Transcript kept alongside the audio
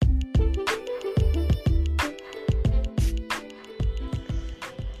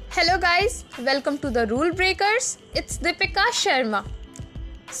guys, welcome to the Rule Breakers. It's Deepika Sharma.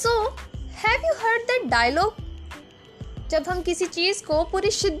 So, have you heard that dialogue? जब हम किसी चीज़ को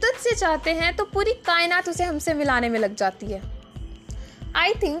पूरी शिद्दत से चाहते हैं तो पूरी कायनात उसे हमसे मिलाने में लग जाती है.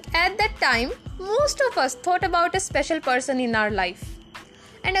 I think at that time most of us thought about a special person in our life.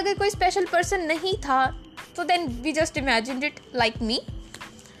 And अगर कोई special person नहीं था तो then we just imagined it like me.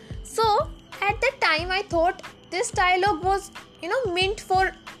 So at that time I thought this dialogue was meant for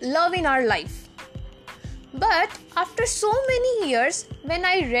love in our life. But after so many years, when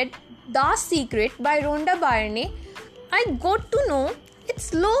I read The Secret by Rhonda Byrne, I got to know it's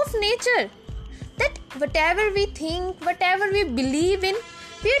law of nature. That whatever we think, whatever we believe in,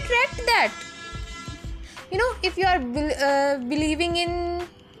 we attract that. If you are believing in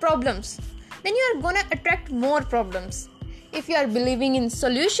problems, then you are gonna attract more problems. If you are believing in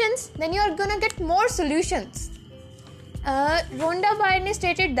solutions, then you are gonna get more solutions. Rhonda Byrne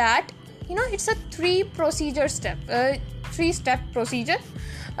stated that it's a three-step procedure.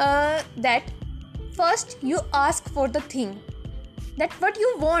 That first you ask for the thing, that what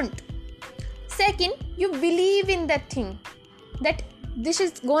you want. Second, you believe in that thing, that this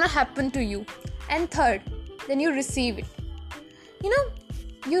is gonna happen to you. And third, then you receive it.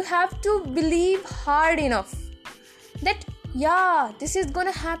 You have to believe hard enough that this is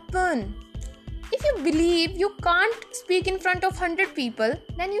gonna happen. If you believe you can't speak in front of 100 people,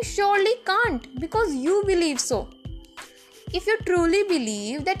 then you surely can't, because you believe so. If you truly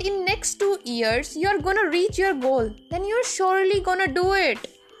believe that in next 2 years you are gonna reach your goal, then you're surely gonna do it,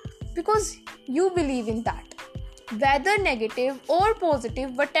 because you believe in that. Whether negative or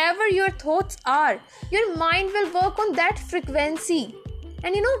positive, whatever your thoughts are, your mind will work on that frequency.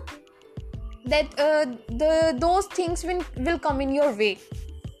 And that those things will come in your way.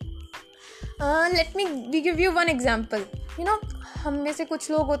 Let me give you one example. हम में से कुछ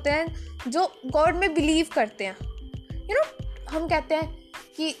लोग होते हैं जो God में believe करते हैं. हम कहते हैं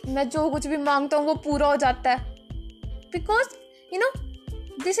कि मैं जो कुछ भी मांगता हूँ वो पूरा हो जाता है. Because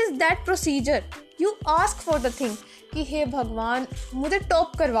this is that procedure. You ask for the thing कि हे भगवान मुझे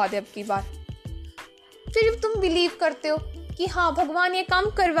टॉप करवा दे अब की बार. फिर तुम बिलीव करते हो कि हाँ भगवान ये काम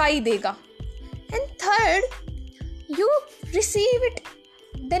करवा ही देगा. And third, you receive it.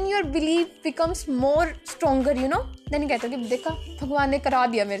 Then your belief becomes more stronger, Then you कहते हो कि देखा भगवान ने करा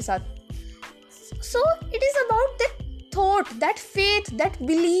दिया मेरे साथ. So it is about that thought, that faith, that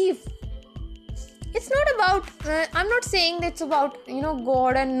belief. It's not about, I'm not saying that it's about,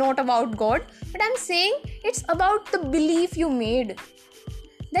 God and not about God. But I'm saying it's about the belief you made.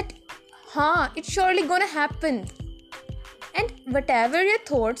 That, it's surely gonna happen. And whatever your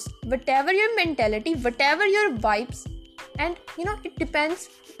thoughts, whatever your mentality, whatever your vibes, and it depends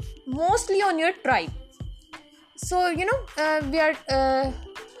mostly on your tribe. So we are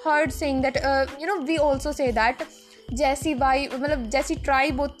heard saying that we also say that जैसी vibe मतलब जैसी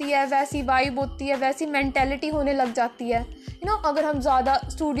tribe होती है वैसी vibe होती है, वैसी mentality होने लग जाती है. अगर हम ज़्यादा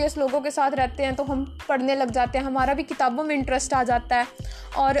स्टूडियस लोगों के साथ रहते हैं तो हम पढ़ने लग जाते हैं, हमारा भी किताबों में इंटरेस्ट आ जाता है.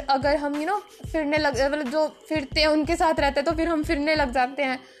 और अगर हम फिरने लग मतलब जो फिरते हैं उनके साथ रहते हैं तो फिर हम फिरने लग जाते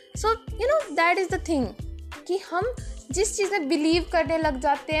हैं. सो दैट इज़ द थिंग कि हम जिस चीज़ में बिलीव करने लग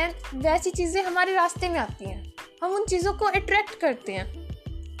जाते हैं वैसी चीज़ें हमारे रास्ते में आती हैं, हम उन चीज़ों को अट्रैक्ट करते हैं.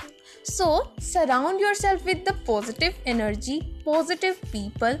 सो surround your self with the positive energy, positive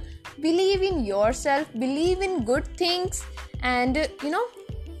people, believe in your self, believe in good things and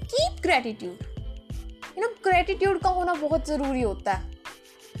keep gratitude. Gratitude का होना बहुत ज़रूरी होता है.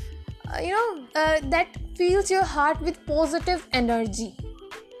 That feels your heart with positive energy.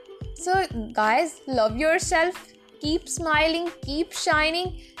 So guys, love yourself, keep smiling, keep shining,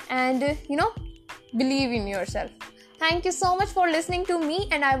 and believe in yourself. Thank you so much for listening to me,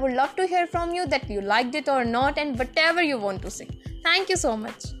 and I would love to hear from you that you liked it or not, and whatever you want to say. Thank you so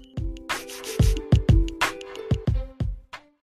much.